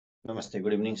नमस्ते,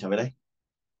 good evening सबैलाई।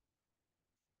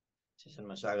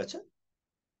 सेसनमा स्वागत छ।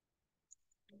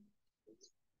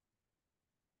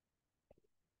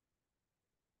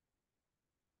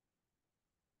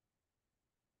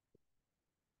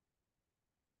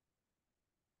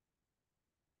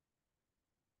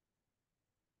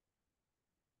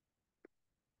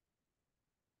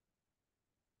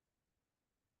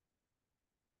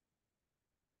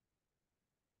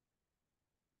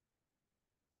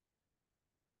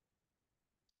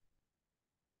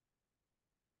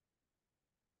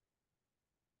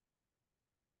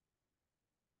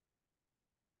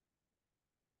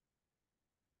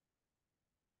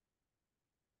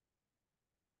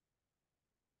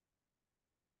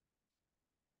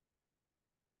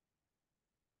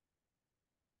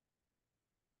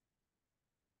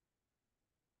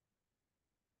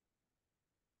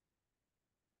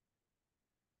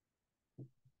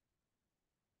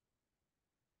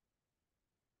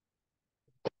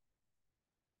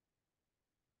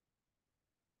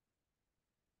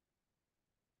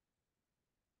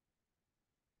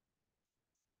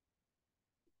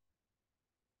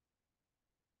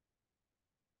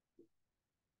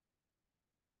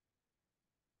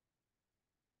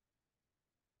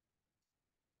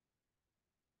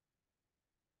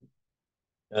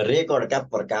 रेकर्डका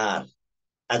प्रकार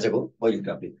आजको पहिलो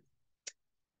टपिक।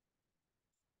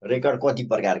 रेकर्ड कति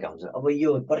प्रकारका हुन्छ? अब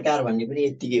यो प्रकार भन्ने पनि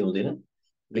यत्तिकै हुँदैन।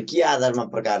 के आधारमा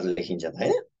प्रकार लेखिन्छ त,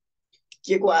 होइन?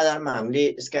 के को आधारमा हामीले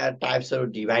यसका टाइप्सहरू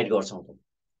डिभाइड गर्छौँ त,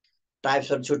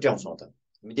 टाइप्सहरू छुट्याउँछौँ त,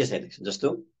 हामी त्यसरी लेख्छौँ। जस्तो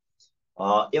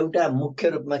एउटा मुख्य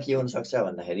रूपमा के हुन सक्छ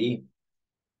भन्दाखेरि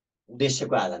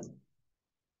उद्देश्यको आधारमा।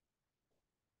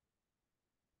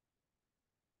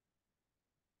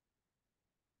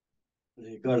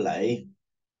 रेकर्डलाई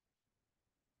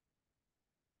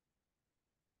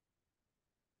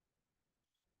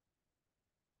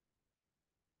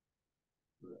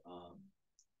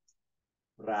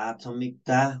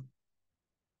प्राथमिकता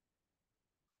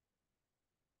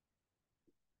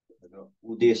र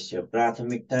उद्देश्य,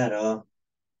 प्राथमिकता र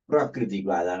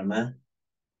प्रकृतिको आधारमा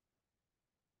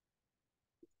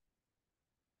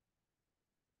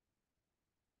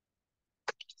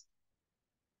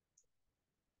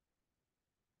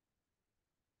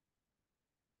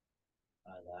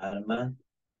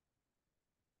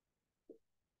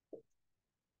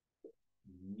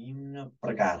निम्न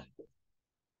प्रकारमा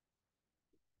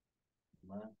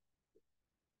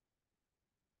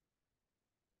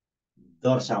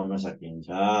दर्शाउन सकिन्छ।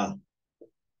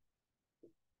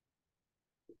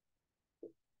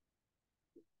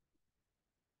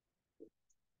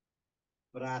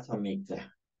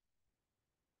 प्राथमिकताको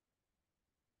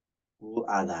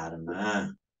आधारमा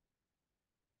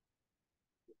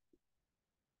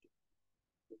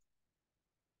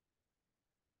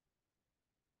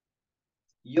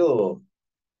यो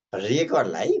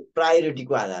रेकर्डलाई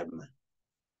प्रायोरिटीको आधारमा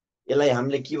यसलाई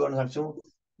हामीले के भन्न सक्छौँ?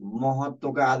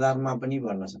 महत्त्वको आधारमा पनि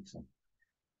भन्न सक्छौँ,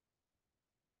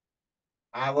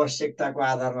 आवश्यकताको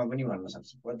आधारमा पनि भन्न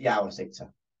सक्छौँ। कति आवश्यक छ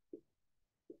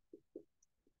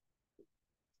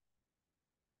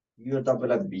यो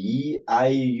तपाईँलाई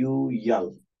VIUL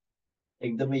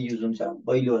एकदमै युज हुन्छ।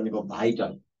 पहिलो भनेको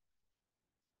भाइटल,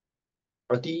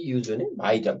 अति युज हुने।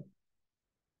 भाइटल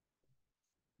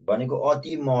भनेको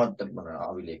अति महत्त्वपूर्ण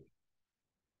अभिलेख।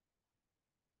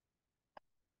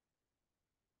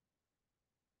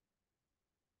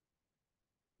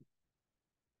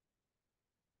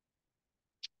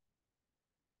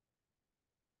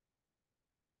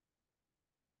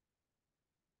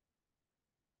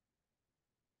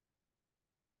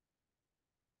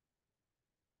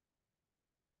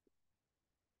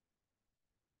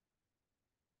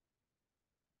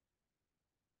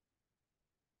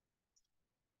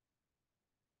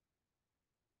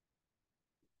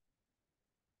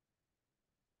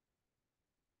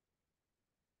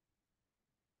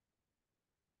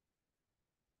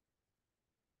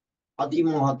 अति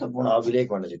महत्त्वपूर्ण अभिलेख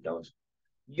भन्न छुट्याउँछ।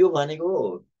 यो भनेको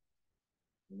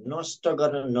नष्ट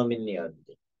गर्न नमिल्ने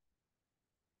अभिलेख।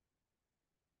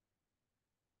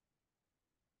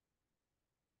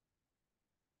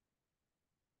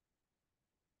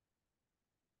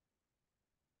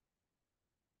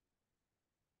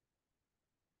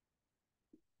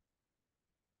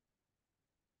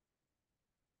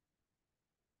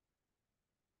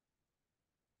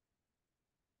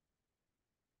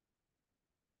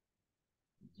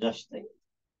 जस्तै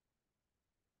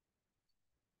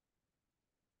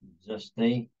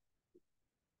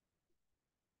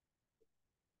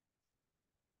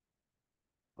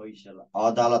फैसला,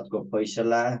 अदालतको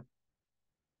फैसला,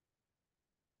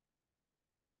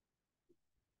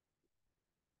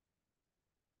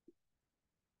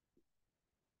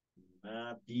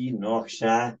 मापी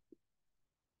नक्सा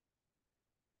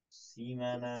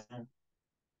सिमाना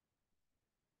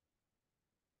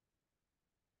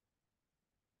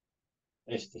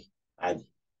यस्तै आदि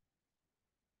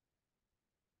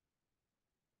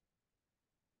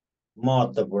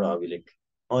महत्त्वपूर्ण अभिलेख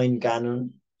ऐन कानुन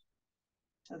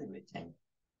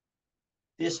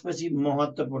त्यसपछि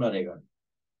महत्त्वपूर्ण रेकर्ड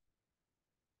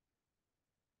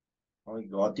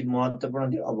अति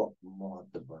महत्त्वपूर्ण थियो अब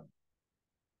महत्त्वपूर्ण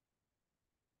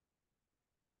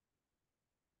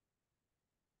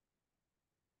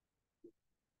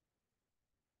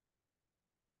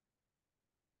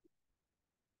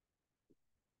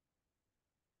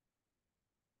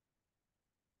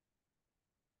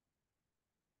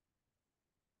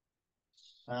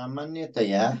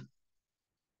सामान्यतया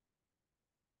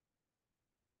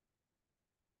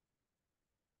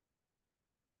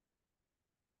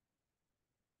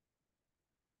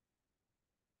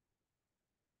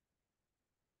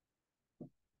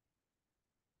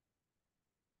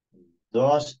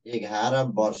 10-11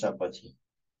 वर्षपछि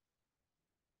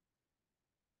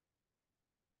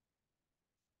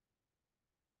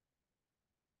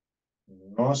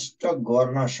नष्ट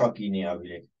गर्न सकिने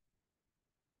अभिलेख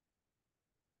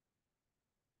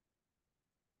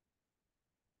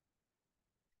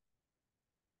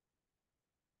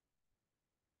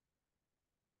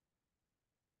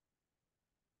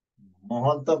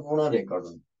महत्त्वपूर्ण रेकर्ड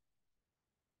हुन्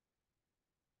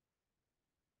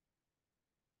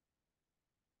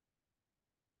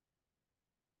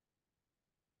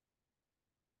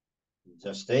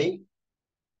जस्तै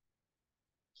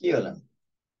के होला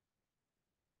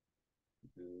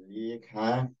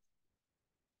लेखा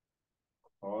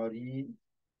खरिद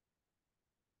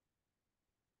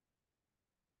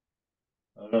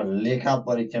र लेखा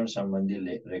परीक्षण सम्बन्धी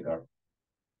रेकर्ड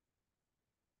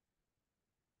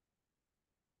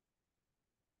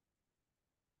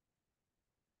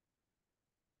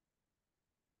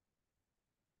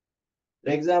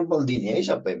एक्जाम्पल दिने है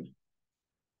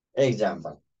सबैमा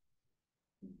एक्जाम्पल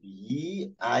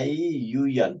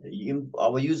VIUL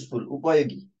अब युजफुल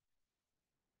उपयोगी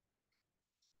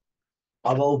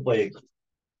अब उपयोगी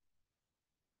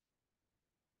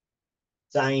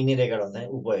चाहिने रेकर्ड भन्दा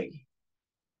उपयोगी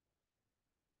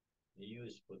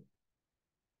युजफुल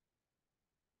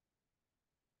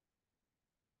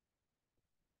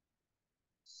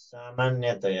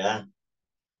सामान्यतया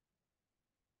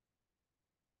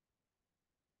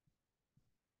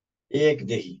 1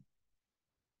 देखि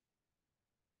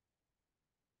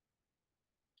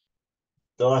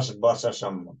 10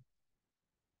 वर्षसम्म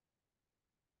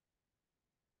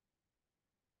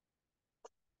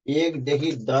 1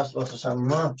 देखि 10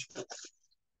 वर्षसम्म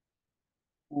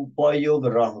उपयोग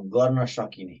गर्न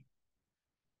सकिने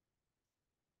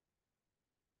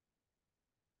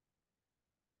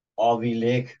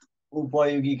अभिलेख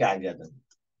उपयोगी कागजात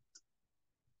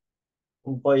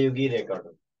उपयोगी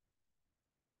रेकर्ड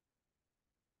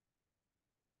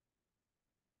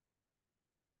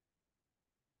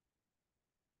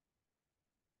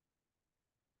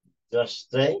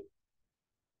जस्तै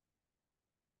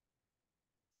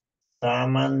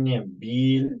सामान्य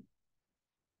बिल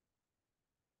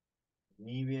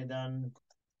निवेदन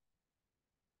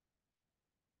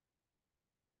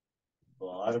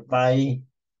भरपाई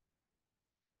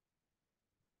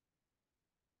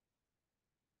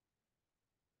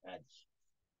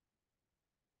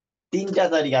तीनटा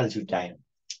तरिकाले छुट्यायौँ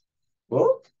हो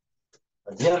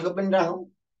जेलको पनि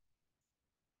राखौँ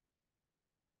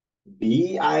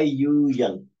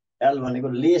VIUL एल भनेको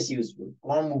लेस युजफुल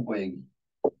कम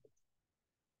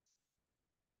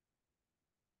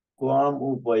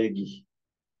उपयोगी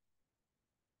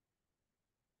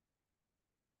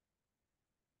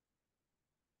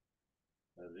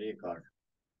रेकर्ड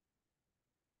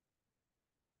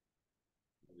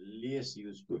लेस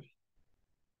युजफुल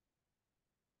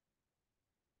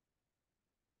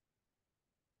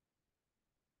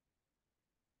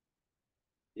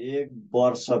 1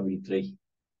 वर्षभित्रै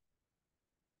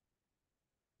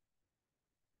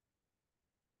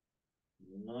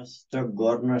नष्ट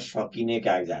गर्न सकिने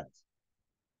कागजात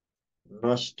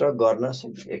नष्ट गर्न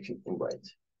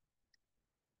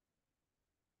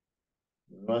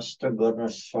नष्ट गर्न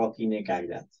सकिने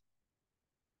कागजात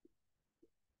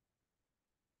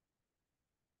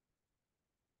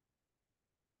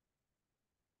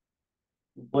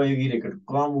उपयोगी रेकर्ड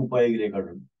कम उपयोगी रेकर्ड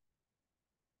हुन्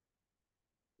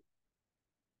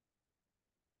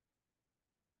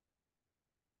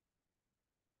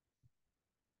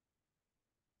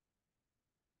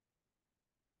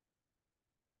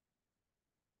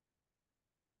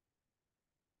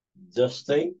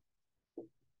जस्तै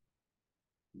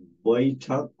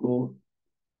बैठकको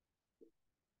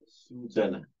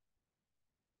सूचना,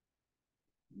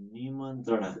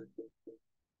 निमन्त्रणा,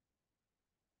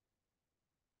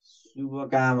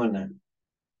 शुभकामना,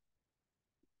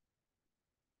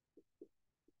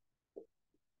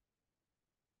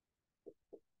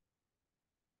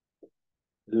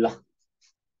 ल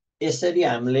यसरी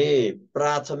हामीले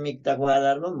प्राथमिकताको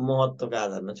आधारमा महत्त्वको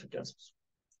आधारमा छुट्याउन सक्छौँ।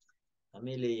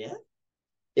 हामीले यहाँ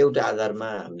एउटा आधारमा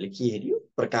हामीले के हेऱ्यो,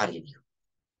 प्रकार हेऱ्यो।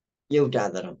 एउटा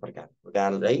आधारमा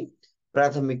प्रकारलाई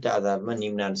प्राथमिकता आधारमा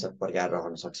निम्नानुसार प्रकार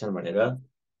रहन सक्छन् भनेर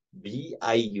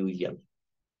VIUL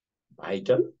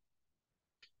भाइटल,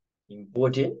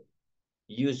 इम्पोर्टेन्ट,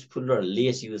 युजफुल र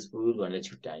लेस युजफुल भनेर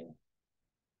छुट्यायौँ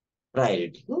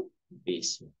प्रायोरिटीको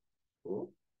बेसमा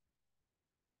हो।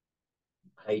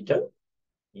 भाइटल,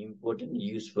 इम्पोर्टेन्ट,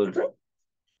 युजफुल र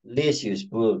लेस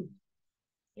युजफुल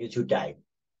यो छुट्यायो।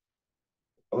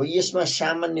 अब यसमा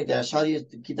सामान्यतया सरी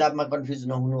किताबमा कन्फ्युज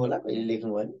नहुनु होला, कहिले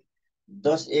लेख्नु भने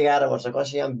 10-11 वर्ष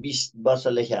कसैमा 20 वर्ष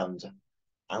लेख्या हुन्छ।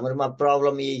 हाम्रोमा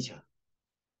प्रब्लम यही छ,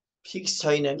 फिक्स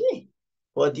छैन कि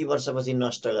कति वर्षपछि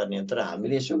नष्ट गर्ने। तर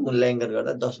हामीले यसो मूल्याङ्कन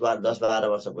गर्दा 10-12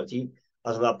 वर्षपछि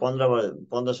अथवा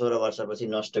 15-16 वर्षपछि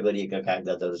नष्ट गरिएका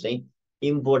कागजातहरू चाहिँ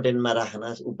इम्पोर्टेन्टमा राख्न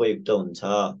उपयुक्त हुन्छ,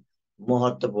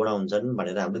 महत्त्वपूर्ण हुन्छन्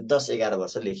भनेर हामीले 10-11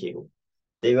 वर्ष लेखिएको।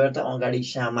 त्यही भएर त अगाडि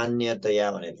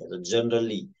सामान्यतया भनेको थियो,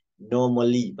 जनरली,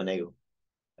 नर्मली भनेको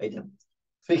है त,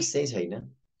 फिक्स चाहिँ छैन।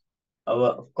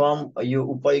 अब कम यो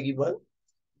उपयोगी भयो।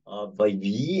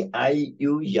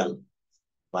 VIUL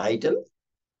भाइटल,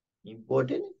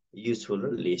 इम्पोर्टेन्ट, युजफुल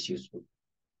र लेस युजफुल।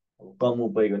 कम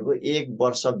उपयोग भनेको 1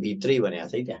 वर्षभित्रै भनेको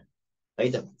छ है त्यहाँ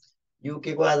है त। यो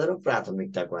के को आधारमा,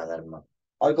 प्राथमिकताको आधारमा।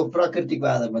 अर्को प्रकृतिको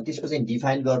आधारमा, त्यसको चाहिँ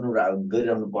डिफाइन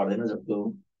गरिरहनु पर्दैन, जस्तो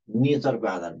नेचरको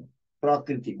आधारमा,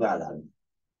 प्रकृतिको आधारमा।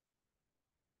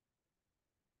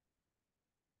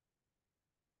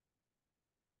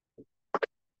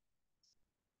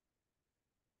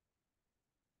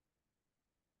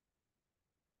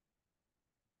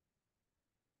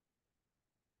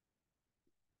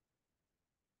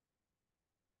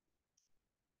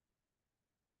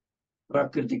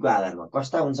 प्रकृतिको आधारमा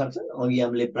कस्ता हुन सक्छन्, अघि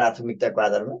हामीले प्राथमिकताको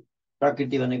आधारमा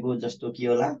प्रकृति भनेको जस्तो के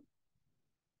होला,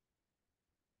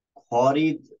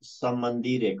 खरिद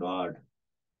सम्बन्धी रेकर्ड,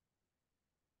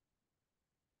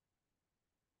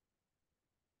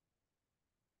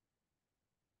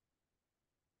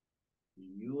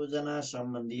 योजना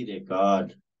सम्बन्धी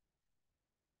रेकर्ड,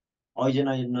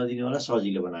 योजना नदिनु होला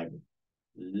सजिलो बनाएको,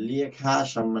 लेखा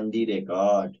सम्बन्धी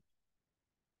रेकर्ड,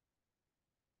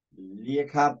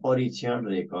 लेखा परीक्षण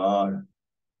रेकर्ड,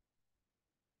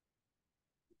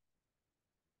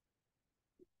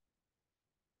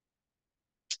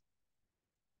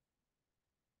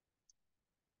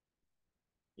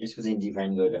 यसको चाहिँ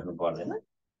डिफाइन गरिराख्नु पर्दैन,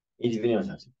 यति पनि हुन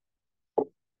सक्छ।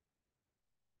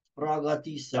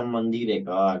 प्रगति सम्बन्धी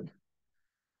रेकर्ड,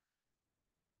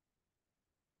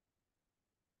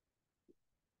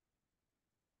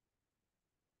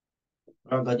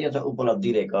 प्रगति अथवा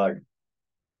उपलब्धि रेकर्ड।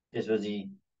 त्यसपछि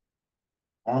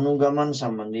अनुगमन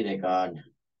सम्बन्धी रेकर्ड,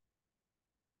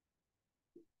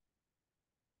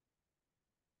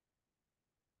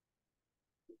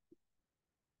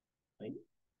 है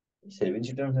यसरी पनि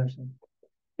छुट्याउन सक्छ।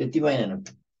 त्यति भएन,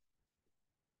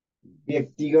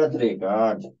 व्यक्तिगत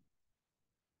रेकर्ड,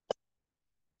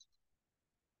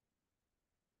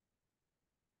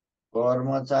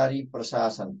 कर्मचारी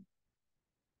प्रशासन,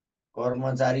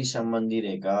 कर्मचारी सम्बन्धी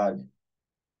रेकर्ड,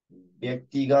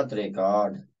 व्यक्तिगत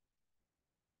रेकर्ड,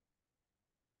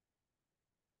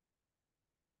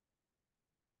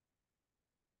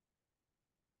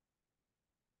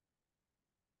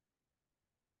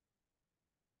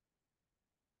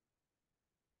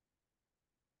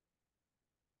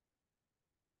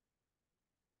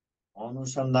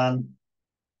 अनुसन्धान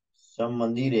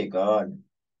सम्बन्धी रेकर्ड,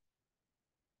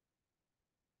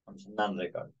 अनुसन्धान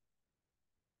रेकर्ड,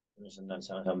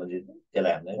 अनुसन्धानसँग सम्बन्धित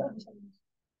त्यसलाई हामीले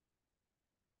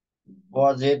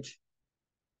बजेट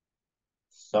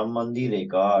सम्बन्धी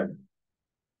रेकर्ड,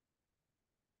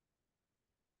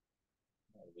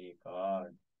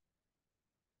 रेकर्ड।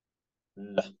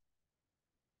 ल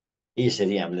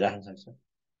यसरी हामीले राख्न सक्छौँ,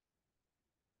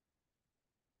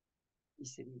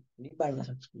 यसरी पनि बाँड्न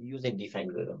सक्छौँ। यो चाहिँ डिफाइन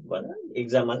गरेर भएन,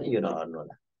 एक्जाममा चाहिँ यो नगर्नु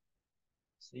होला।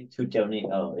 यसरी छुट्याउने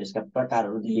यसका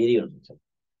प्रकारहरू धेरै हुनुहुन्छ,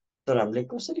 तर हामीले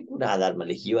कसरी कुन आधारमा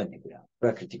लेखियो भन्ने कुरा हो।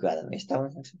 प्रकृतिको आधारमा यस्ता हुन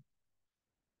सक्छ,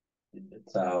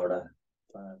 4 वटा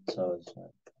 5 6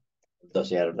 7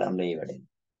 10 11 राम्रै भने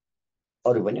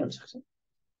अरू पनि हुनसक्छ।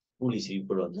 पुलिस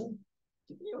रिपोर्ट हुन्छ,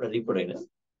 एउटा रिपोर्ट होइन,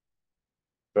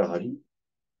 प्रहरी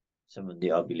सम्बन्धी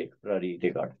अभिलेख, प्रहरी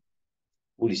रेकर्ड,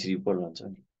 पुलिस रिपोर्ट भन्छ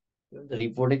नि, त्यो त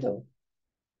रिपोर्टै त हो।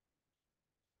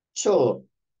 सो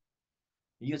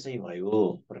यो चाहिँ भयो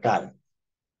प्रकार,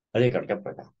 रेकर्डका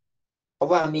प्रकार।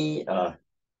 अब हामी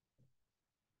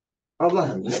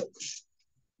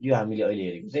यो हामीले अहिले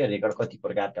हेरेको चाहिँ रेकर्ड कति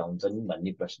प्रकारका हुन्छन्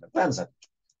भन्ने प्रश्नको आन्सर।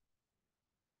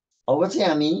 अब चाहिँ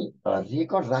हामी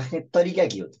रेकर्ड राख्ने तरिका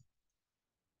के हो,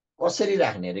 कसरी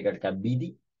राख्ने, रेकर्डका विधि,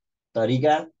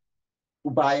 तरिका,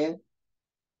 उपाय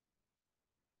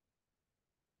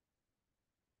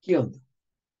के हुन्छ,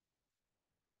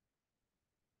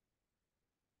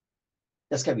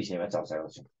 त्यसका विषयमा चर्चा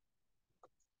गर्छौँ।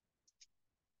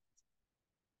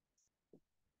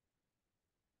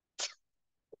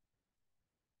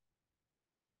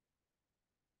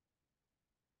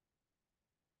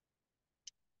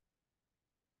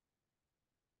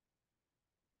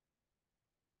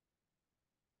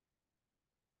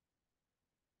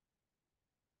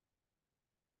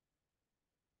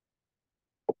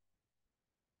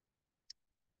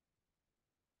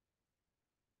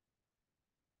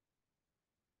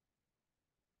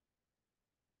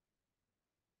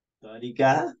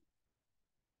 तरिका,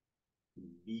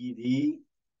 विधि,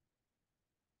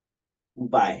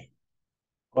 उपाय,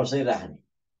 कसरी राख्ने,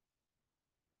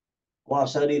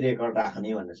 कसरी रेकर्ड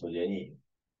राख्ने भनेर सोध्यो नि।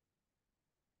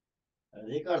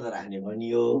 रेकर्ड राख्ने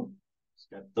भनियो,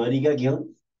 तरिका के हुन्,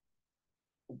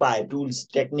 उपाय, टुल्स,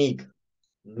 टेक्निक,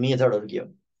 मेथडहरू के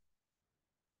हुन्।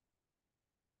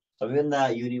 सबैभन्दा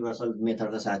युनिभर्सल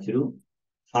मेथड त साथीहरू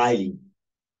फाइलिङ,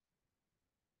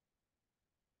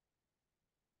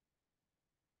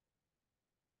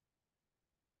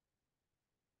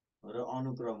 र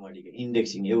अनुक्रमणिक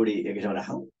इन्डेक्सिङ एउटै एकै ठाउँ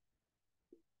राखौँ।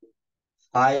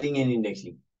 फाइलिङ एन्ड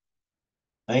इन्डेक्सिङ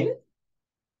होइन,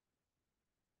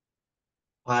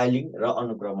 फाइलिङ र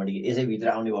अनुक्रमणिक यसै भित्र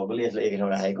आउने भएकोले यसलाई एकै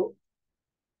ठाउँ राखेको।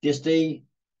 त्यस्तै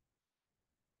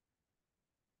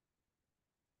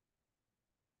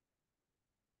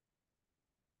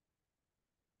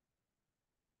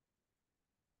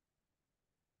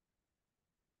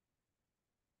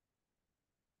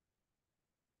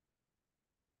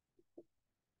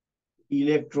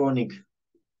इलेक्ट्रोनिक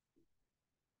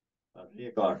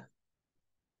रेकर्ड,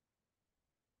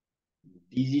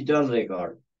 डिजिटल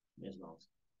रेकर्ड,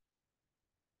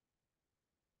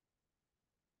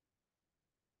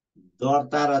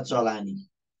 दर्ता र चलानी,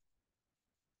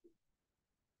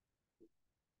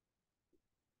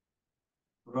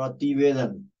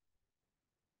 प्रतिवेदन,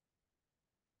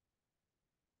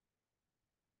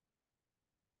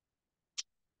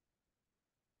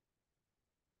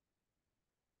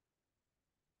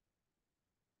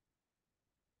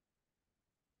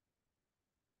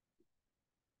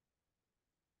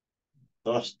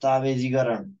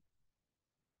 दस्तावेजीकरण,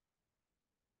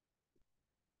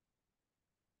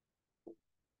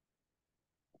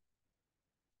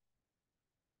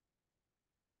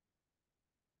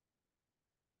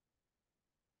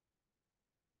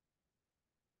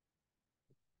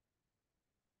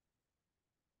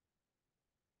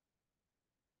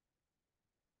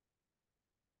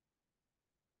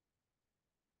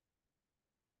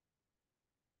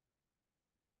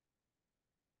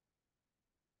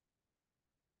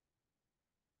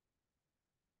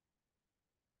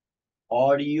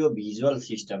 अडियो भिजुअल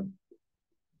सिस्टम।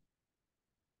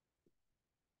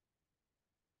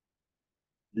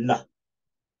 ल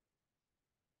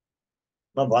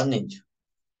म भनिदिन्छु,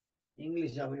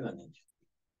 इङ्ग्लिसमा पनि भनिदिन्छु।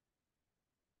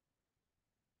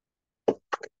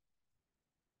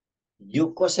 यो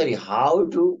कसरी, हाउ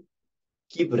टु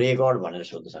किप रेकर्ड भनेर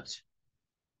सोध्न सक्छ,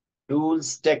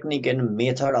 tools, technique and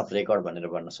method of record भनेर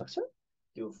भन्न सक्छ।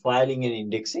 त्यो फाइलिङ एन्ड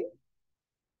इन्डेक्सिङ,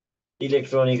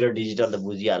 इलेक्ट्रोनिक र डिजिटल त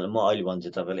बुझिहाल्नु, म अहिले भन्छु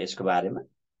तपाईँलाई यसको बारेमा।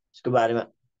 यसको बारेमा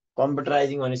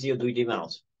कम्प्युटराइजिङ भनेपछि यो दुइटैमा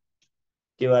आउँछ,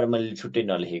 त्यो बारे मैले छुट्टै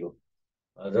नलेखेको।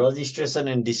 रजिस्ट्रेसन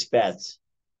एन्ड डिस्प्याच,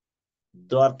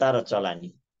 दर्ता र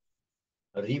चलानी,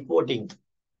 reporting,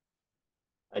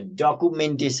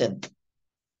 documentation,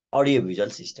 audio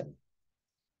visual system.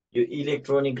 यो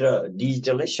इलेक्ट्रोनिक र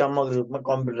डिजिटललाई समग्र रूपमा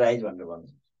कम्प्युटराइज भनेर भन्छ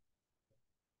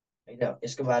होइन।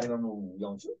 यसको बारेमा म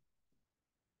बुझाउँछु।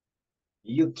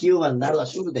 यो के हो भन्दा ल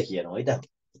सुरुदेखि हेरौँ है त।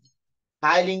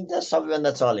 फाइलिङ त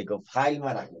सबैभन्दा चलेको,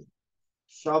 फाइलमा राख्ने,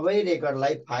 सबै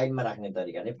रेकर्डलाई फाइलमा राख्ने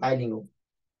तरिका नै फाइलिङ हो।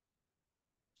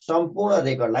 सम्पूर्ण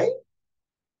रेकर्डलाई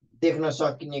देख्न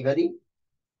सकिने गरी,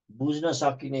 बुझ्न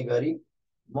सकिने गरी,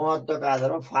 महत्त्वका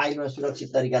आधारमा फाइलमा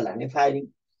सुरक्षित तरिका लाग्ने फाइलिङ।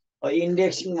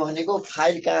 इन्डेक्सिङ भनेको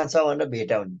फाइल कहाँ छ भनेर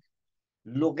भेटाउने,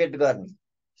 लोकेट गर्ने,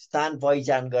 स्थान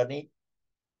पहिचान गर्ने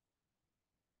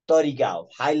तरिका हो।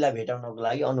 फाइललाई भेटाउनको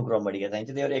लागि अनुक्रमणिका चाहिन्छ,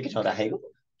 त्यही भएर एकै ठाउँ राखेको,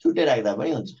 छुट्टै राख्दा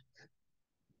पनि हुन्छ।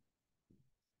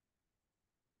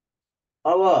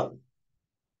 अब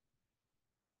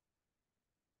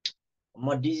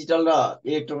म डिजिटल र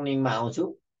इलेक्ट्रोनिकमा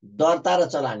आउँछु। दर्ता र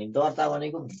चलानी, दर्ता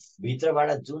भनेको भित्रबाट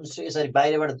जुनसुकै, यसरी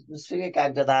बाहिरबाट जुनसुकै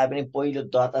कागजात आए पनि पहिलो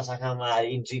दर्ता शाखामा आएर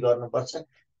इन्ट्री गर्नुपर्छ,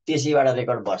 त्यसैबाट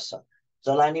रेकर्ड बस्छ।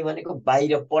 चलानी भनेको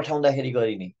बाहिर पठाउँदाखेरि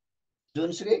गरिने,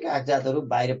 जुनसुकै कागजातहरू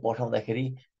बाहिर पठाउँदाखेरि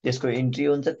त्यसको इन्ट्री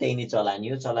हुन्छ, त्यही नै चलानी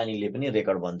हो। चलानीले पनि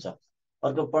रेकर्ड बन्छ।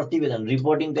 अर्को प्रतिवेदन,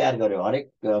 रिपोर्टिङ तयार गर्यो,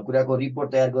 हरेक कुराको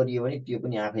रिपोर्ट तयार गरियो भने त्यो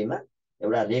पनि आफैमा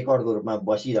एउटा रेकर्डको रूपमा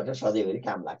बसिरहेको सधैँभरि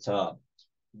काम लाग्छ।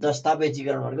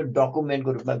 दस्तावेजीकरण भनेको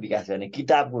डकुमेन्टको रूपमा विकास गर्ने,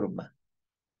 किताबको रूपमा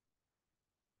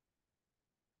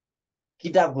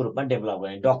डेभलप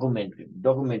गर्ने,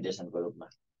 डकुमेन्टेसनको रूपमा।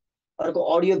 अर्को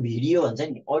अडियो भिडियो भन्छ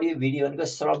नि, अडियो भिडियो भनेको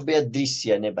श्रव्य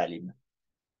दृश्य नेपालीमा।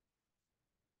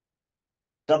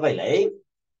 तपाईँलाई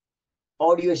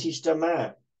अडियो सिस्टममा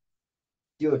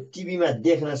त्यो टिभीमा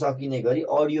देख्न सकिने गरी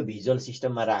अडियो भिजुअल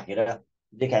सिस्टममा राखेर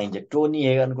देखाइन्छ। टोनी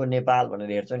हेगनको नेपाल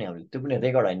भनेर हेर्छौँ नि हामीले, त्यो पनि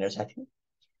रेकर्ड होइन साथी।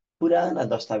 पुराना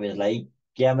दस्तावेजलाई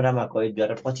क्यामेरामा कैद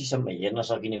गरेर पछिसम्म हेर्न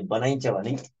सकिने बनाइन्छ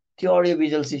भने त्यो अडियो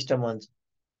भिजुअल सिस्टम भन्छ।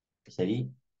 त्यसरी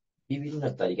विभिन्न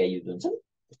तरिका युज हुन्छ।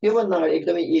 त्योभन्दा अगाडि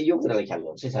एकदमै यो कुरालाई ख्याल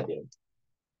गर्नुहोस् है साथीहरू।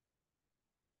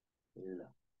 ल,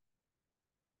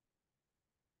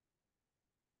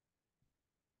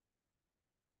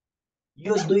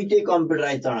 यो दुइटै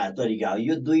कम्प्युटराइज तरिका हो,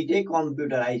 यो दुइटै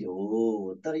कम्प्युटराइज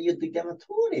हो, तर यो दुइटामा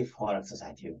थोरै फरक छ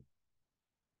साथीहरू।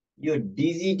 यो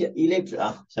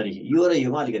सरी, यो र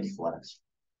योमा अलिकति फरक छ।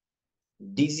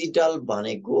 डिजिटल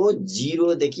भनेको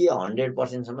 0 देखि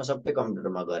 100% सबै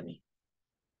कम्प्युटरमा गर्ने।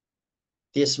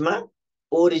 त्यसमा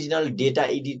ओरिजिनल डेटा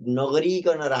एडिट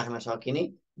नगरिकन राख्न सकिने,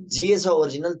 जे छ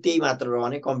ओरिजिनल त्यही मात्र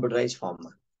रहने कम्प्युटराइज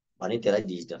फर्ममा भने त्यसलाई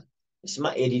डिजिटल।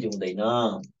 यसमा एडिट हुँदैन,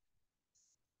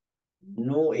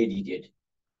 नो एडिटेड।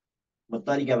 म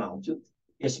तरिकामा आउँछु।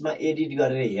 यसमा एडिट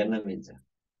गरेर हेर्न मिल्छ।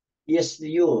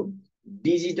 यो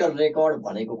डिजिटल रेकर्ड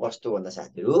भनेको कस्तो भन्दा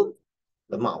साथीहरू,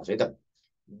 ल म आउँछु है त।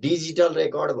 डिजिटल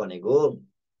रेकर्ड भनेको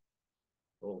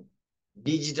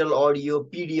डिजिटल अडियो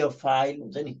पिडिएफ फाइल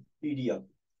हुन्छ नि, पिडिएफ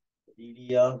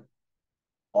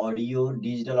अडियो,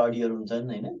 डिजिटल अडियोहरू हुन्छन्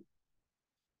होइन,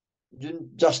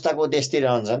 जुन जस्ताको त्यस्तै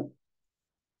रहन्छन्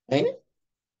होइन।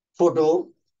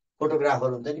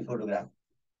 फोटोग्राफहरू हुन्छ नि,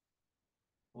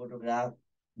 फोटोग्राफ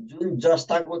जुन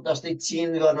जस्ताको तस्तै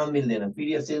चेन्ज गर्न मिल्दैन,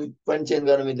 पिडिएफ पनि चेन्ज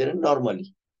गर्न मिल्दैन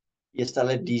नर्मली,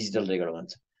 यस्तालाई डिजिटल रेकर्ड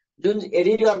भन्छ। जुन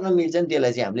एडिट गर्न मिल्छ नि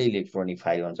त्यसलाई चाहिँ हामीले इलेक्ट्रोनिक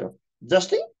फाइल भन्छौँ।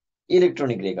 जस्तै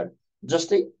इलेक्ट्रोनिक रेकर्ड,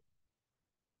 जस्तै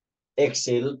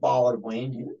एक्सेल, पावर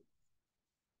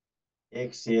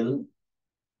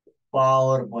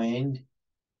पोइन्ट,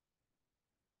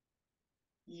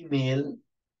 इमेल,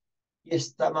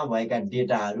 यस्तामा भएका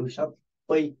डेटाहरू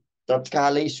सबै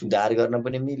तत्कालै सुधार गर्न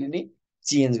पनि मिल्ने,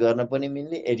 चेन्ज गर्न पनि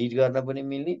मिल्ने, एडिट गर्न पनि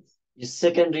मिल्ने। यो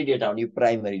सेकेन्डरी डेटा हुने, यो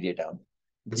प्राइमरी डेटा हुने।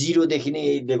 0 देखि नै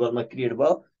यही लेभलमा क्रिएट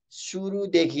भयो,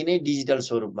 सुरुदेखि नै डिजिटल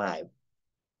स्वरूपमा आयो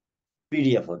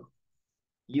पिडिएफहरू।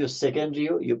 यो सेकेन्डरी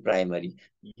हो, यो प्राइमरी।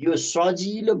 यो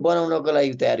सजिलो बनाउनको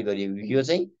लागि तयार गरिएको, यो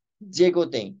चाहिँ जेको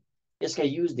त्यही। यसका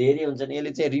युज धेरै हुन्छन्।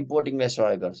 यसले चाहिँ रिपोर्टिङलाई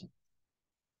सहयोग गर्छ,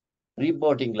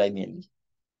 रिपोर्टिङलाई मेनली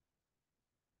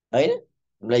होइन,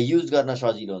 हामीलाई युज गर्न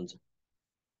सजिलो हुन्छ।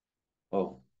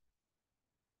 हो,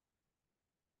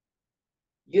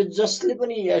 यो जसले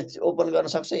पनि ओपन गर्न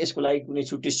सक्छ। यसको लागि कुनै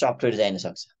छुट्टै सफ्टवेयर चाहिन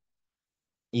सक्छ।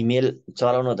 इमेल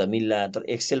चलाउन त मिल्ला, तर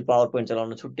एक्सेल पावर पोइन्ट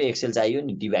चलाउन छुट्टै एक्सेल चाहियो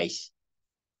नि, डिभाइस।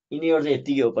 यिनीहरू चाहिँ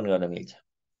यत्तिकै ओपन गर्न मिल्छ।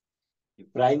 यो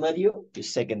प्राइमरी हो, यो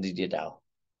सेकेन्डरी डेटा हो।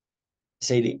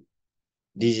 त्यसैले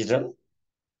डिजिटल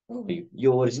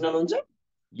यो ओरिजिनल हुन्छ,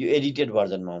 यो एडिटेड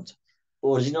भर्जनमा हुन्छ।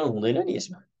 ओरिजिनल हुँदैन नि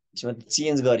यसमा, यसमा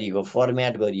चेन्ज गरिएको,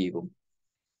 फर्मेट गरिएको।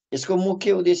 यसको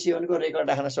मुख्य उद्देश्य भनेको रेकर्ड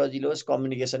राख्न सजिलो होस्,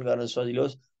 कम्युनिकेसन गर्न सजिलो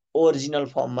होस्, ओरिजिनल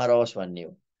फर्ममा रहोस् भन्ने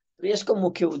हो। र यसको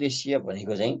मुख्य उद्देश्य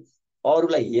भनेको चाहिँ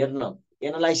अरूलाई हेर्न,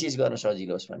 एनालाइसिस गर्न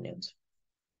सजिलो होस् भन्ने हुन्छ।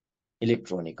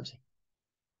 इलेक्ट्रोनिकको चाहिँ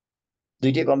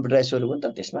दुइटै कम्प्युटराइज स्वरूप हो नि त,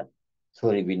 त्यसमा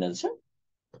थोरै भिन्न छ।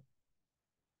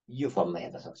 यो फर्ममा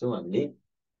हेर्न सक्छौँ हामीले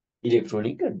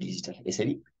इलेक्ट्रोनिक र डिजिटल।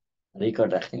 यसरी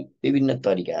रेकर्ड राख्ने विभिन्न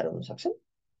तरिकाहरू हुन सक्छन्,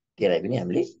 त्यसलाई पनि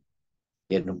हामीले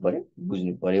हेर्नु पर्यो,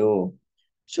 बुझ्नु पर्यो।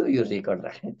 सो यो रेकर्ड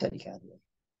राख्ने तरिकाहरू।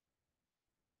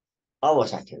 अब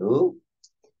साथीहरू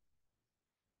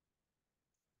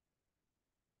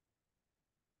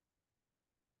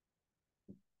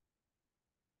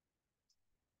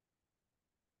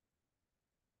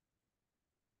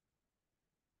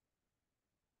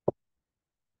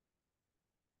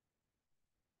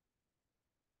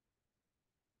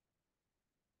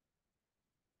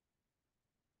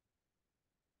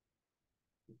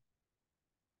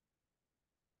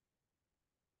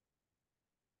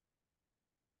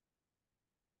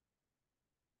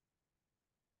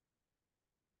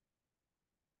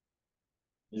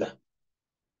ल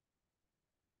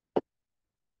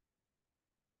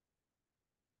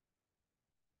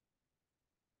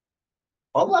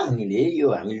अब हामीले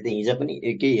त हिजो पनि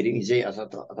केही हेऱ्यौँ हिजै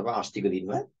अथवा अस्तिको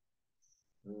दिनमा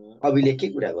अभिलेख के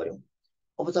कुरा गर्यौँ।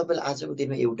 अब तपाईँले आजको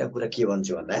दिनमा एउटा कुरा के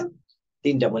भन्छु भन्दा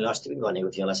तिनवटा मैले अस्ति पनि भनेको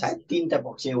थिएँ होला सायद तिनवटा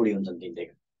पक्ष एउटै हुन्छन्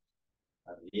तिनटैका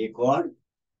रेकर्ड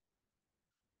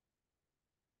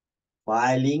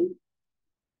फाइलिङ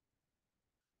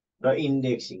र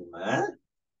इन्डेक्सिङमा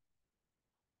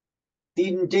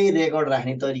तिनटै रेकर्ड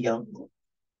राख्ने तरिका हुन्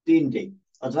तिनटै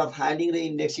अथवा फाइलिङ र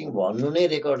इन्डेक्सिङ भन्नु नै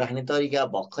रेकर्ड राख्ने तरिका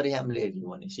भर्खरै हामीले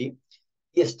हेर्यौँ भनेपछि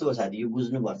यस्तो साथी यो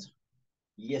बुझ्नुपर्छ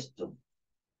यस्तो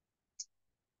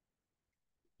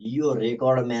यो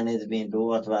रेकर्ड म्यानेजमेन्ट हो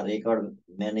अथवा रेकर्ड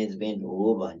म्यानेजमेन्ट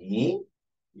हो भने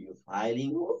यो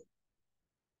फाइलिङ हो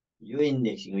यो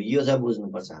इन्डेक्सिङ हो यो चाहिँ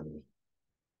बुझ्नुपर्छ हामीले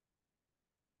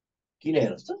किन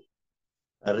हेर्नुहोस्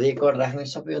त रेकर्ड राख्ने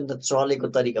सबैभन्दा चलेको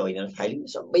तरिका होइन फाइलिङ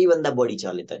सबैभन्दा बढी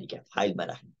चल्ने तरिका फाइलमा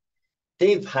राख्ने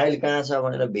त्यही फाइल कहाँ छ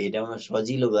भनेर भेटाउन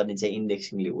सजिलो गर्ने चाहिँ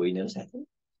इन्डेक्सिङले होइन साथी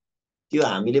त्यो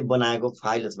हामीले बनाएको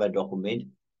फाइल अथवा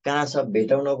डकुमेन्ट कहाँ छ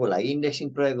भेटाउनको लागि इन्डेक्सिङ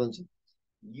प्रयोग हुन्छ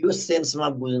यो सेन्समा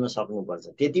बुझ्न सक्नुपर्छ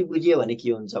त्यति बुझियो भने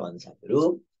के हुन्छ भने साथीहरू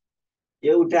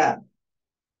एउटा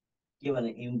के भने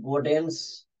इम्पोर्टेन्स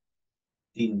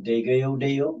तिनटैको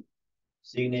एउटै हो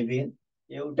सिग्निफिकेन्ट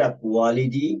एउटा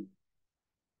क्वालिटी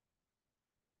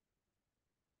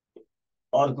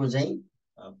अर्को चाहिँ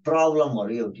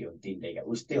प्रब्लमहरू एउटै हो तिनटैका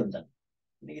उस्तै हुन्छन्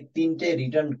किनकि तिनटै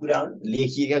रिटर्न कुरा हुन्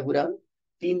लेखिएका कुरा हुन्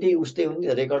तिनटै उस्तै हुन्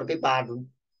रेकर्डकै पार्ट हुन्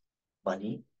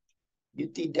भने यो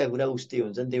तिनवटा कुरा उस्तै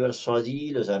हुन्छन् त्यही भएर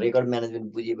सजिलो छ रेकर्ड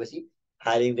म्यानेजमेन्ट बुझेपछि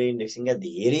फाइलिङ र इन्डेक्सिङका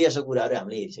धेरै जसो कुराहरू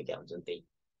हामीले हेरिसकेका हुन्छौँ त्यही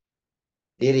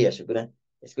धेरै जसो कुरा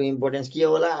यसको इम्पोर्टेन्स के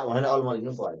होला भनेर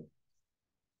अल्मलिनु पर्यो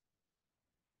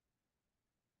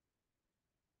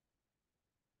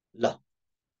ल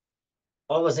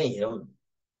अब चाहिँ हेरौँ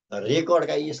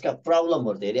रेकर्डका यसका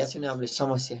प्रब्लमहरू त हेरेका छौँ हामीले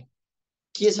समस्या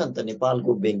के छन् त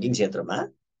नेपालको ब्याङ्किङ क्षेत्रमा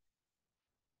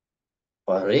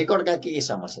रेकर्डका के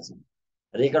समस्या छन्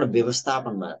रेकर्ड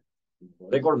व्यवस्थापनमा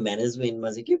रेकर्ड म्यानेजमेन्टमा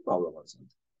चाहिँ के प्रब्लमहरू छन्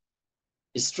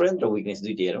स्ट्रेन्थ र विकनेस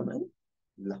दुइटै हेरौँ है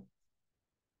ल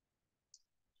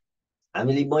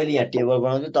मैले यहाँ टेबल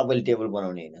बनाउँछु तपाईँले टेबल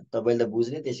बनाउने होइन तपाईँले त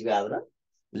बुझ्ने त्यसैको आधारमा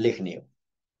लेख्ने हो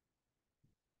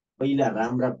पहिला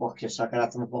राम्रा पक्ष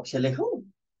सकारात्मक पक्ष लेखौँ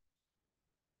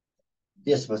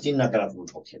त्यसपछि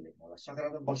नकारात्मक पक्ष लेखौँ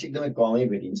सकारात्मक पक्ष एकदमै कमै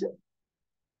भेटिन्छ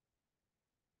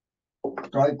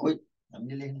प्रयोगको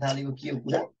हामीले लेख्न थालेको के हो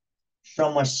कुरा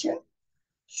समस्या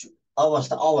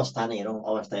अवस्था नै हेरौँ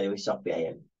अवस्था हेरेपछि सबै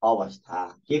आइहाल्यो अवस्था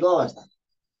के को अवस्था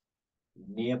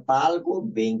नेपालको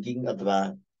ब्याङ्किङ अथवा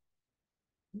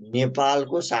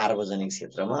नेपालको सार्वजनिक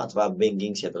क्षेत्रमा अथवा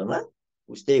ब्याङ्किङ क्षेत्रमा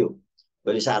उस्तै हो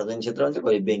कहिले सार्वजनिक क्षेत्र भन्छ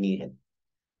कहिले ब्याङ्किङ क्षेत्र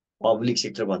पब्लिक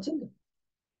सेक्टर भन्छ नि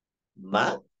मा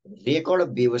रेकर्ड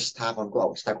व्यवस्थापनको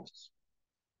अवस्था कस्तो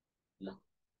ल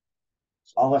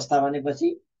अवस्था भनेपछि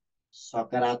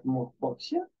सकारात्मक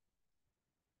पक्ष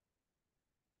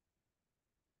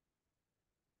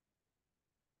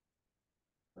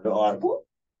र अर्को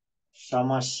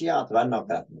समस्या अथवा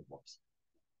नकारात्मक पक्ष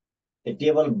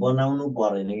टेबल बनाउनु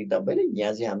पर्दैन कि तपाईँले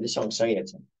यहाँ चाहिँ हामीले सँगसँगै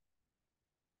हेर्छौँ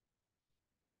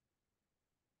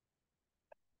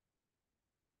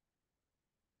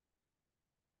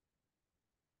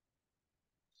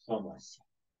समस्या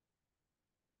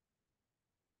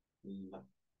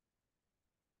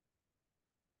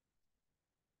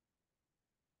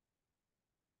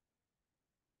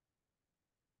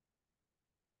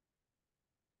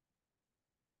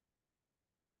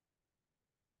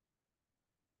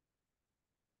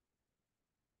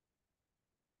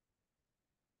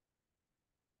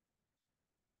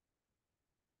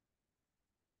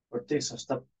प्रत्येक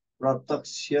संस्था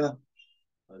प्रत्यक्ष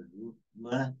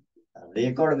रूपमा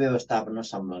रेकर्ड व्यवस्थापनमा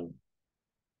संलग्न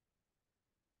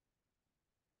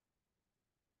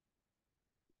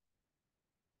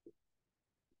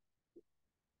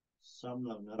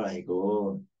रहेको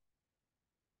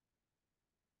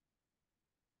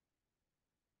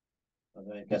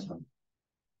रहेका छन्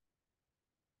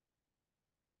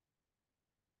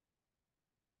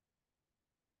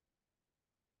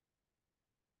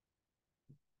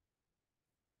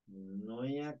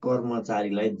नयाँ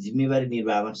कर्मचारीलाई जिम्मेवारी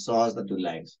निर्वाहमा सहजता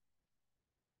तुल्याएको छ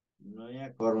नयाँ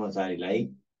कर्मचारीलाई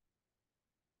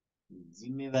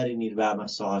जिम्मेवारी निर्वाहमा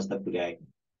सहजता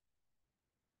पुर्याएको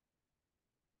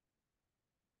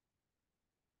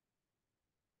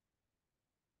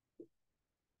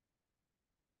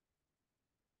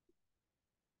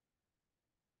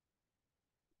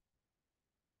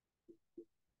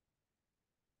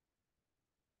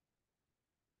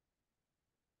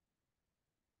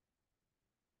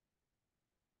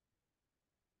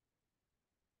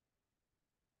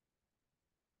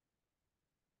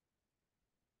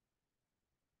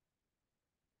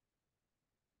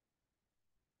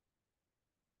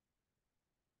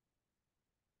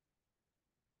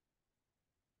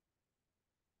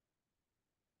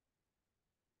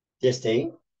त्यस्तै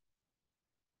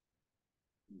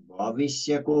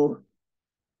भविष्यको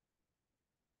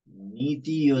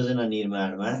नीति योजना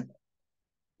निर्माणमा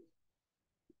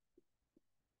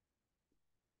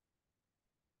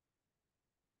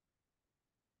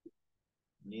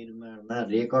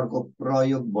रेकर्डको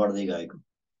प्रयोग बढ्दै गएको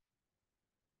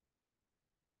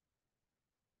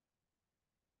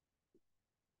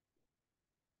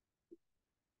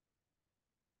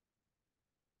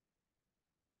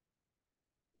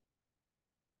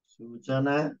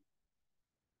सूचनाको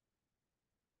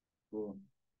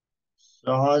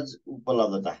सहज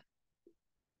उपलब्धता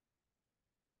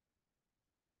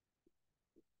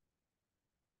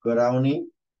गराउने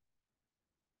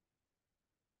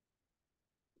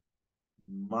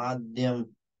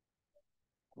माध्यमको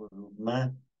रूपमा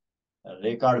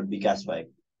रेकर्ड विकास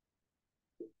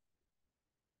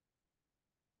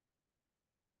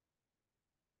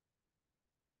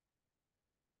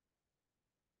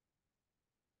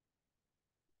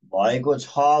भएको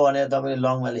छ भनेर तपाईँले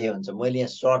लङमा लेखेको हुन्छ मैले यहाँ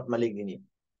सर्टमा लेखिदिने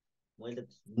मैले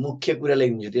मुख्य कुरा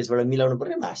लेखिदिन्छु त्यसबाट मिलाउनु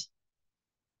पर्ने भाषा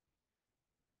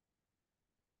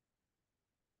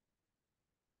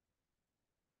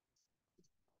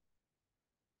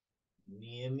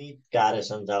नियमित कार्य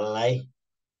सञ्चालनलाई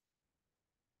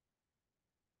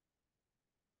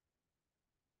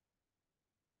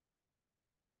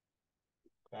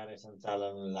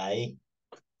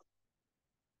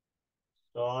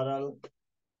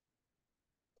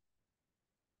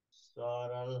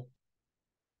सरल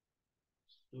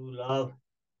सुलभ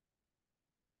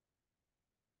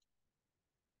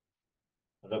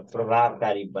र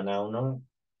प्रभावकारी बनाउन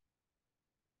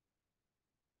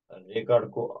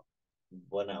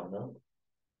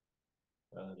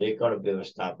रेकर्ड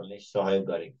व्यवस्थापनले सहयोग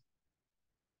गरे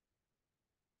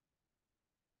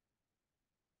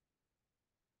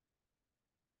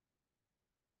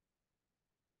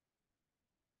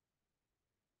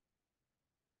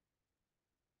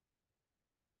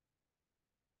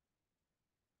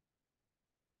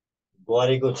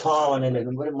गरेको छ भनेर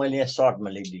लेख्नु पर्यो मैले यहाँ सर्टमा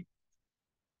लेखिदिएँ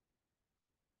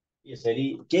यसरी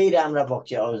केही राम्रा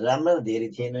पक्ष अब राम्रा धेरै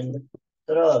थिएनन्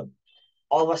तर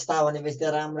अवस्था भनेपछि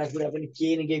त राम्रा कुरा पनि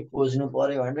केही न केही खोज्नु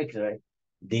पर्यो भनेर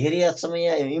धेरै हदसम्म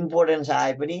यहाँ इम्पोर्टेन्स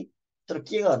आए पनि तर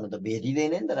के गर्नु त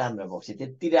भेटिँदैन नि त राम्रो पक्ष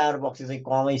त्यति राम्रो पक्ष चाहिँ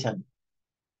कमै छन्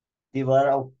त्यही भएर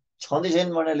अब छँदै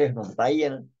छैन भनेर लेख्नु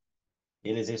पाइएन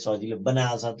यसले चाहिँ सजिलो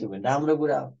बनाएको छ त्यो पनि राम्रो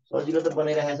कुरा हो सजिलो त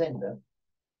बनाइरहेको छ नि त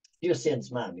त्यो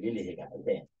सेन्समा हामीले लेखेका हो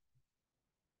त्यहाँ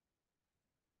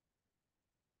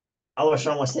अब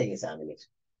समस्या के छ हामीले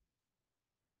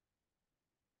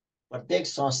प्रत्येक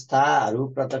संस्थाहरू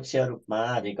प्रत्यक्ष रूपमा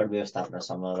रेकर्ड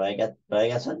व्यवस्थापनसम्म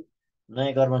रहेका छन्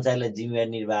नयाँ कर्मचारीलाई जिम्मेवारी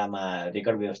निर्वाहमा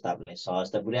रेकर्ड व्यवस्थापनले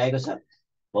सहजता पुर्याएको छ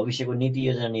भविष्यको नीति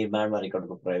योजना निर्माणमा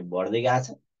रेकर्डको प्रयोग बढ्दै गएको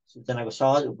छ सूचनाको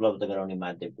सहज उपलब्ध गराउने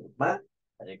माध्यमको रूपमा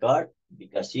रेकर्ड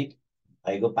विकसित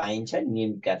भएको पाइन्छ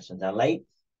नियमित कार्य सञ्चालनलाई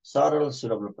सरल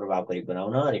सुलभ र प्रभावकारी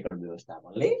बनाउन रेकर्ड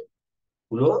व्यवस्थापनले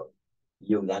ठुलो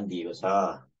योगदान दिएको छ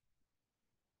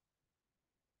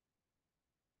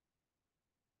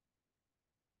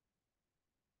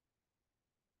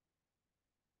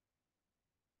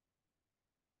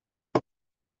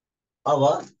अब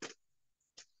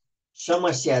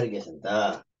समस्याहरू के छन्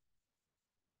त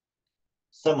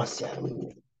समस्याहरू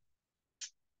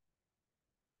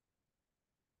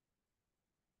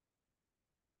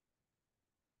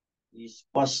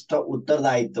स्पष्ट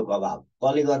उत्तरदायित्वको अभाव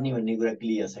कसले गर्ने भन्ने कुरा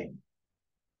क्लियर छैन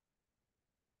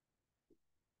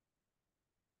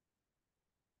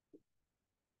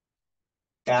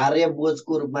कार्य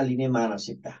बोझको रूपमा लिने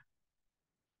मानसिकता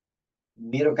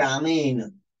मेरो कामै होइन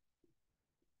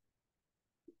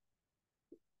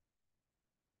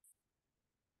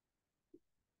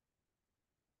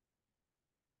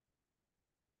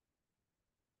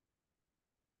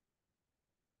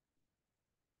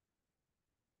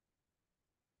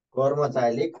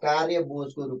कर्मचारीले कार्य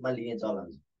बोझको रूपमा लिने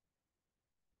चलन छ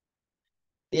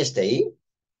त्यस्तै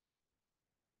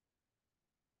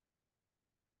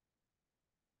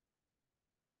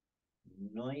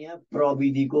नयाँ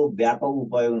प्रविधिको व्यापक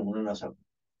उपयोग हुन नसक्नु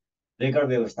रेकर्ड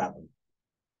व्यवस्थापन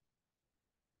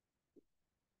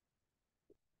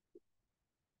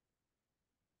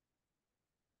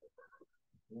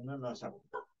हुन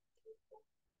नसक्नु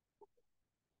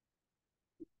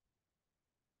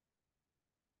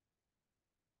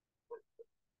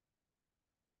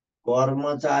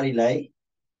कर्मचारीलाई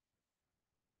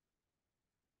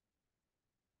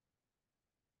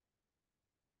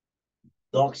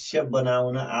दक्ष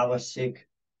बनाउन आवश्यक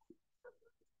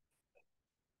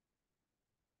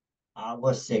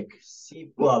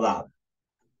सिपको अभाव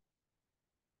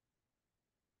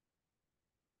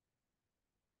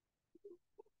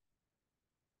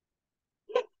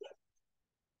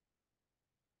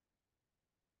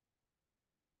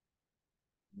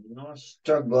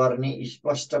नष्ट गर्ने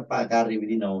स्पष्ट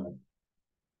कार्यविधि नहुनु।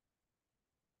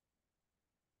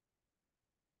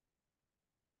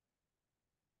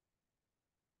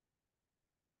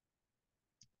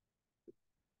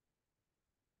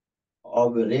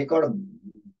 अब रेकर्ड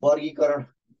वर्गीकरण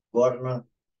गर्न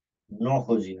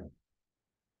नखोजिनु,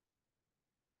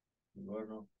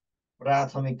 गर्नु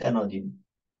प्राथमिकता नदिनु।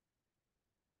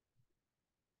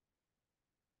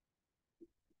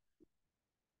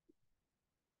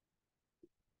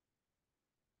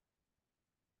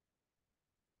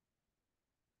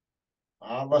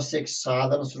 आवश्यक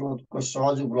साधन स्रोतको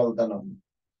सहज उपलब्धता नहुनु।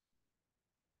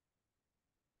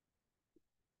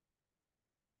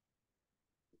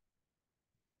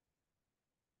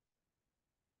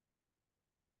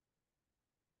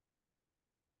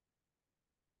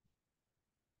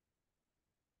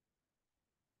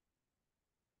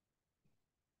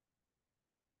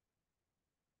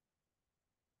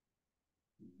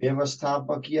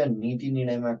 व्यवस्थापकीय नीति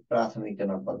निर्णयमा प्राथमिकता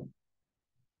नपर्नु।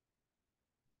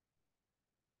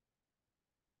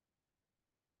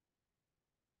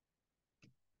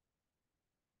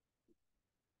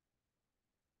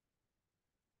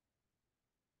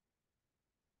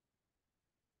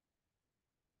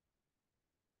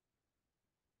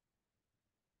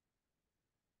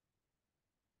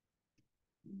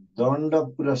 दण्ड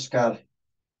पुरस्कार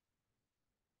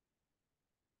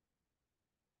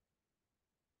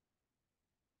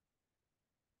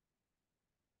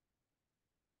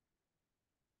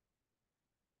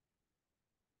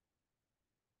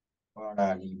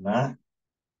प्रणालीमा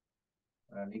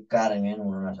कार्यान्वयन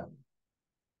हुन नसक्नु।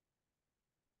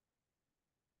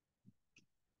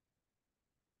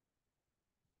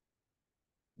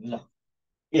 ल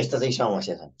यस्तो चाहिँ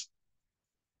समस्या छ।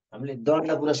 हामीले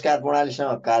दण्ड पुरस्कार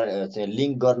प्रणालीसँग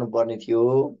लिङ्क गर्नुपर्ने थियो।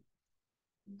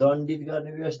 दण्डित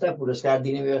गर्ने व्यवस्था, पुरस्कार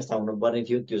दिने व्यवस्था हुनुपर्ने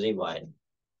थियो, त्यो चाहिँ भएन।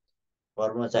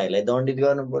 कर्मचारीलाई दण्डित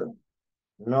गर्नु पर्यो,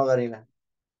 नगरेन।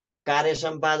 कार्य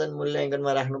सम्पादन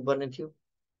मूल्याङ्कनमा राख्नुपर्ने थियो,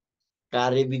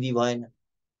 कार्यविधि भएन।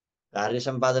 कार्य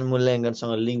सम्पादन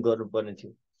मूल्याङ्कनसँग लिङ्क गर्नुपर्ने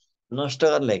थियो। नष्ट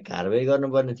गर्नेलाई कारवाही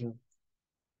गर्नुपर्ने थियो,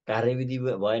 कार्यविधि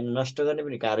भएन। नष्ट गर्ने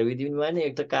पनि कार्यविधि पनि भएन।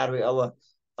 एक त कारवाही, अब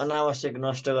अनावश्यक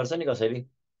नष्ट गर्छ नि कसैले,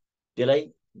 त्यसलाई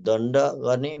दण्ड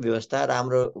गर्ने व्यवस्था,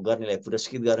 राम्रो गर्नेलाई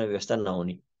पुरस्कृत गर्ने व्यवस्था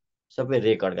नहुने, सबै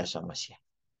रेकर्डका समस्या।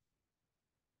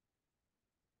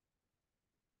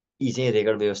 यी चाहिँ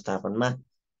रेकर्ड व्यवस्थापनमा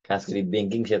खास गरी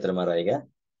ब्याङ्किङ क्षेत्रमा रहेका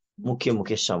मुख्य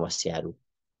मुख्य समस्याहरू।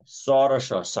 स र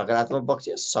स सकारात्मक पक्ष,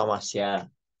 समस्या।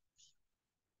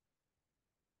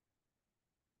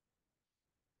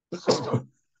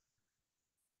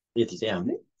 यति चाहिँ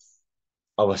हामीले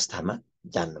अवस्थामा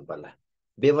जान्नु पर्ला।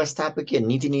 व्यवस्थापकीय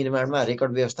नीति निर्माणमा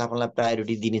रेकर्ड व्यवस्थापनलाई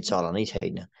प्रायोरिटी दिने चलनै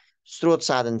छैन। स्रोत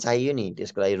साधन चाहियो नि,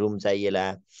 त्यसको लागि रुम चाहिएला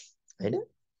होइन।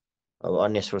 अब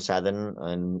अन्य स्रोत साधन,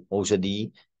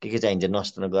 औषधि के चाहिन्छ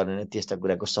नष्ट नगर्ने, त्यस्ता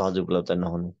कुराको सहज उपलब्ध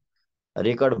नहुनु।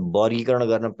 रेकर्ड वर्गीकरण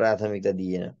गर्न प्राथमिकता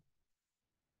दिएन।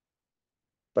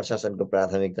 प्रशासनको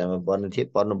प्राथमिकतामा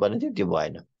पर्नुपर्ने थियो, त्यो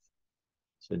भएन।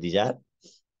 So these are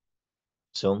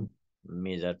some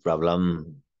major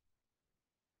problem.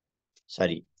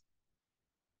 Sorry.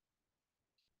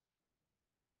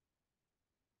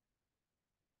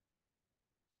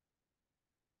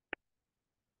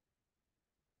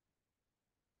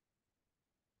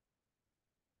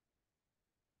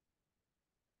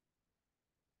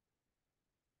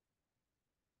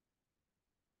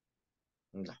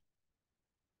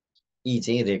 यी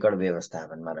चाहिँ रेकर्ड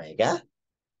व्यवस्थापनमा रहेका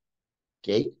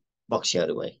केही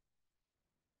पक्षहरू भए।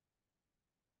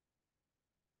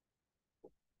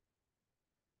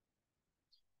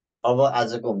 अब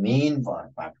आजको मेन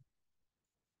पार्ट,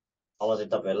 अब चाहिँ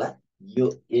तपाईँहरूलाई यो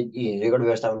रेकर्ड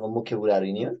व्यवस्थापनको मुख्य कुराहरू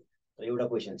यिनी हो। र एउटा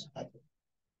क्वेसन छ,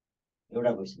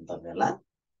 एउटा क्वेसन तपाईँहरूलाई,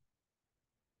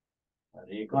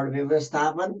 रेकर्ड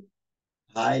व्यवस्थापन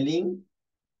फाइलिङ।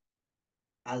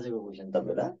 आजको क्वेसन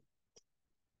तपाईँलाई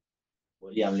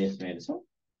भोलि हामीले यसमा हेर्छौँ।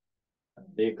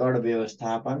 रेकर्ड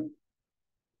व्यवस्थापन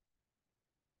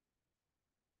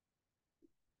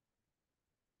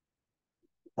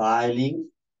फाइलिङ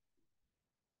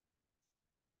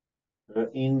र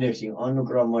इन्डेक्सिङ,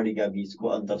 अनुक्रमणिका बीचको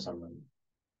अन्तर सम्बन्ध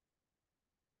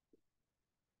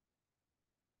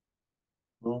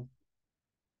हो।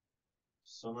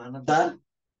 समानता,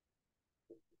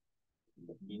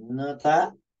 भिन्नता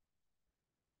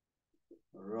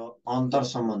र अन्तर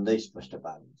सम्बन्ध स्पष्ट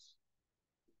पार्नुहोस्।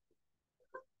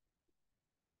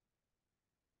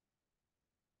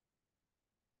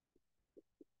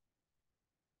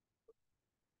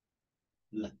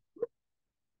 ल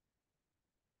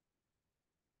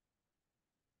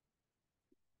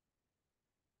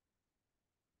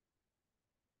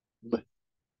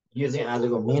यो चाहिँ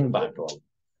आजको मेन पार्ट हो।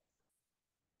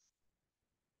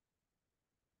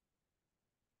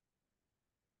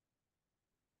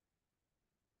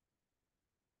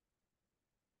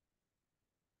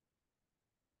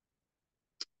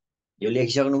 यो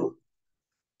लेखिसक्नुभयो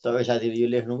सबै साथीहरू, यो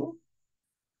लेख्नुभयो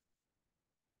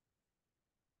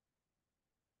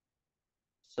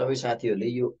सबै साथीहरूले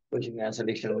यो क्वेसनको answer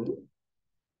लेखिसक्नुभयो।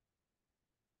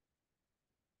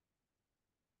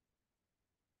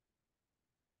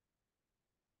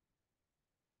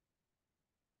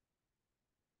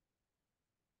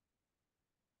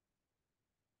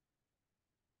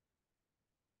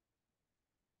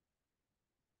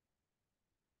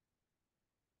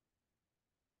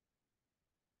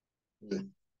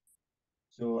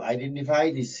 So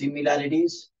identify the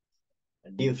similarities,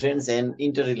 difference, and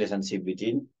interrelationship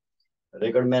between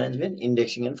record management,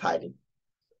 indexing, and filing.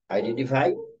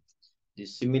 Identify the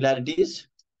similarities,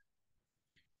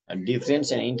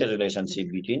 difference, and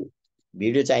interrelationship between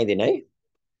video चाहिँदैन है,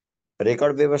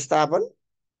 रेकर्ड व्यवस्थापन,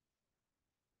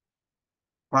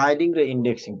 फाइलिङ र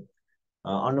इन्डेक्सिङ,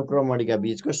 अनुक्रमणिका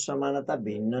बीचको समानता,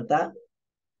 भिन्नता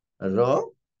र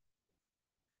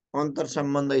अन्तर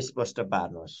सम्बन्ध स्पष्ट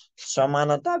पार्नुहोस्।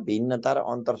 समानता, भिन्नता र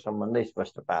अन्तर सम्बन्ध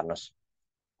स्पष्ट पार्नुहोस्।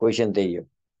 क्वेसन त्यही हो।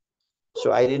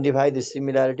 So identify the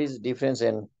similarities, difference,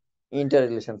 and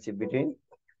interrelationship between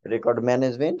record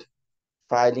management,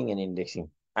 filing, and indexing.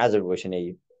 आजको क्वेसन यही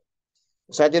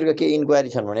हो। साथीहरूका केही इन्क्वायरी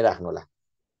छन् भने राख्नु होला।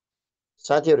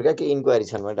 साथीहरूका केही इन्क्वायरी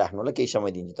छन् भने राख्नु होला, केही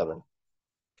समय दिन्छु तपाईँलाई।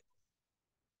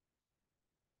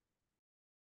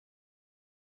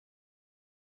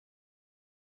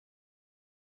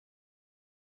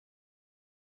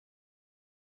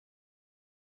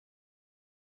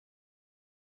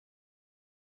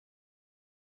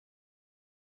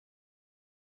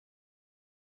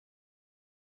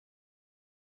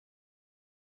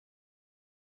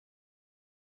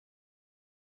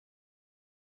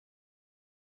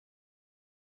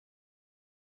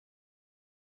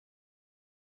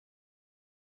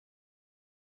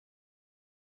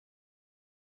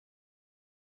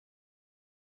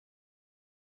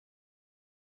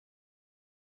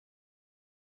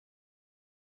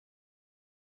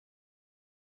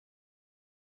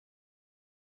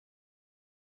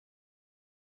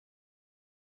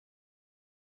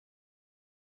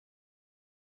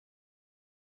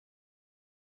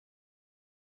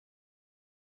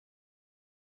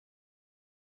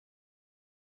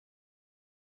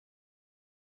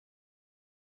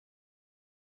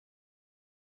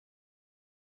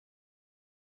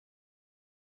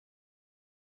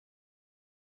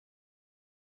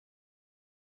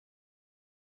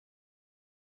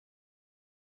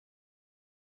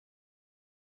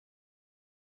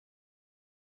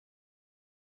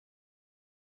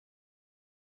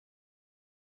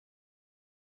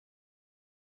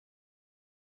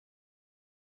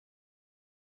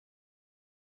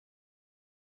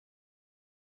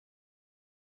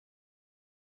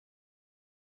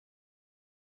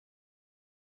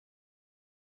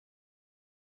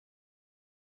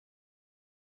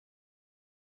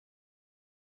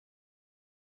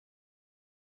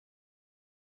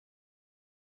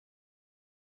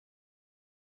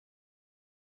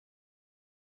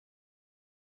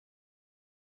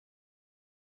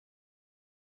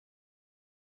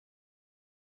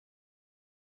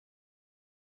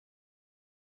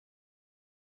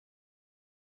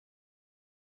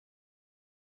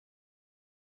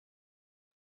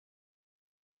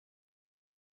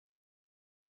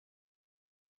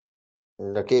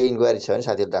 र केही इन्क्वायरी छ भने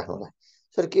साथीहरू राख्नु होला।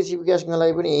 सर कृषि विकासको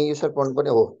लागि पनि यो सर पढ्नुपर्ने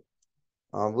हो,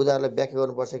 बुझाहरूलाई व्याख्या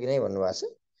गर्नुपर्छ कि नै भन्नुभएको छ।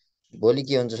 भोलि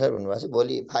के हुन्छ सर भन्नुभएको छ,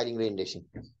 भोलि फाइलिङ र इन्डेक्सिङ,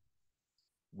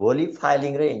 भोलि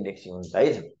फाइलिङ र इन्डेक्सिङ हुन्छ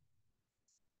है।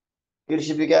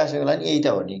 कृषि विकासको लागि यही त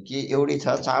हो नि, कि एउटै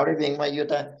छ चावडै ब्याङ्कमा, यो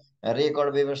त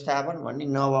रेकर्ड व्यवस्थापन भन्ने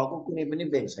नभएको कुनै पनि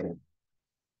ब्याङ्क छैन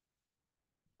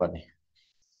भन्ने।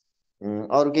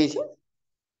 अरू केही छ?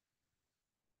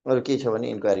 अरू केही छ भने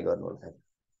इन्क्वायरी गर्नु होला।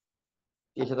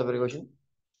 के छ तपाईँको क्वेसन?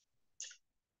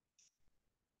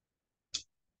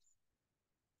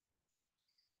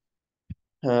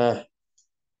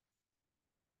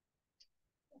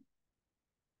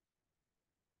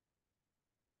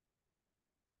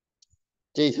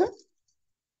 केही छ?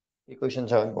 के क्वेसन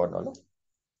छ भने पढ्नु होला।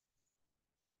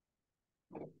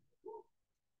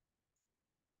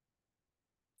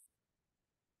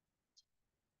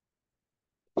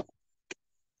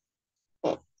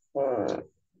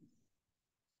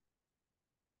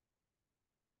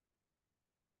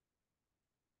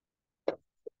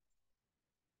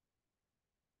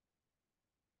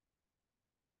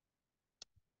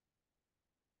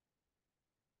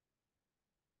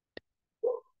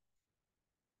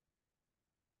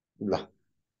 ल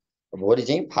भोलि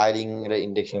चाहिँ फाइलिङ र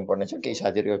इन्डेक्सिङ पढ्ने छ। केही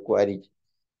साथीहरूको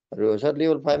क्वारीहरू छ।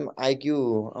 लेभल 5 आइक्यू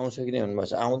आउँछ कि नै भन्नुभएको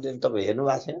छ। आउँदैन। तपाईँ हेर्नु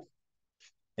भएको छैन?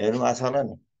 हेर्नु भएको छ होला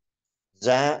नि।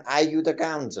 जहाँ आइक्यू त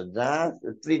कहाँ हुन्छ? जहाँ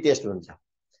प्री टेस्ट हुन्छ।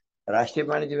 राष्ट्रिय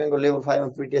वाणिज्य ब्याङ्कको लेभल 5 मा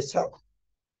प्री टेस्ट छ।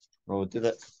 हो त्यो त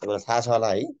तपाईँलाई थाहा छ होला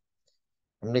है।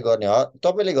 हामीले गर्ने हो,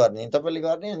 तपाईँले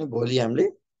गर्ने अनि भोलि हामीले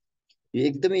यो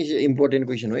एकदमै इम्पोर्टेन्ट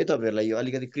क्वेसन हो है तपाईँहरूलाई। यो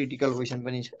अलिकति क्रिटिकल क्वेसन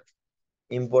पनि छ,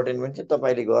 इम्पोर्टेन्ट पनि छ।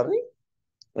 तपाईँले गर्ने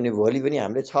अनि भोलि पनि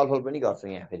हामीले छलफल पनि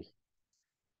गर्छौँ यहाँ। फेरि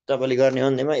तपाईँले गर्ने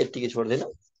अन्त्यमा यत्तिकै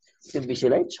छोड्दैनौँ, त्यो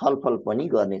विषयलाई छलफल पनि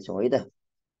गर्नेछौँ है त।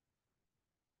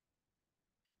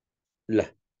 ल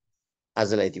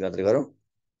आजलाई यति मात्रै गरौँ,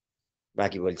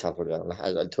 बाँकी भोलि छलफल गरौँ। ल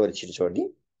आज अलिक थोरै छिटो छोडिदिएँ,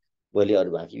 भोलि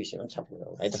अरू बाँकी विषयमा छलफल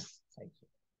गरौँ है त।